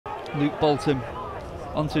Luke Bolton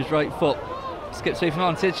onto his right foot. Skips away from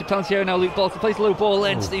advantage. Penalty area now. Luke Bolton plays a low ball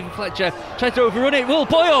in. Stephen Fletcher tries to overrun it. Will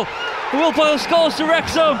Boyle. Will Boyle scores to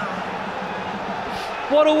Wrexham.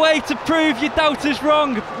 What a way to prove your doubters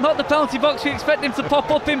wrong. Not the penalty box we expect him to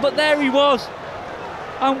pop up in, but there he was.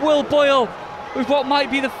 And Will Boyle, with what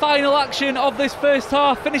might be the final action of this first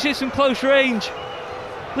half, finishes from close range.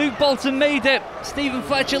 Luke Bolton made it. Stephen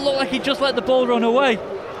Fletcher looked like he just let the ball run away.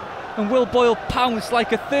 And Will Boyle pounced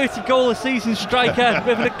like a 30-goal-a-season striker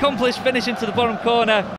with an accomplished finish into the bottom corner.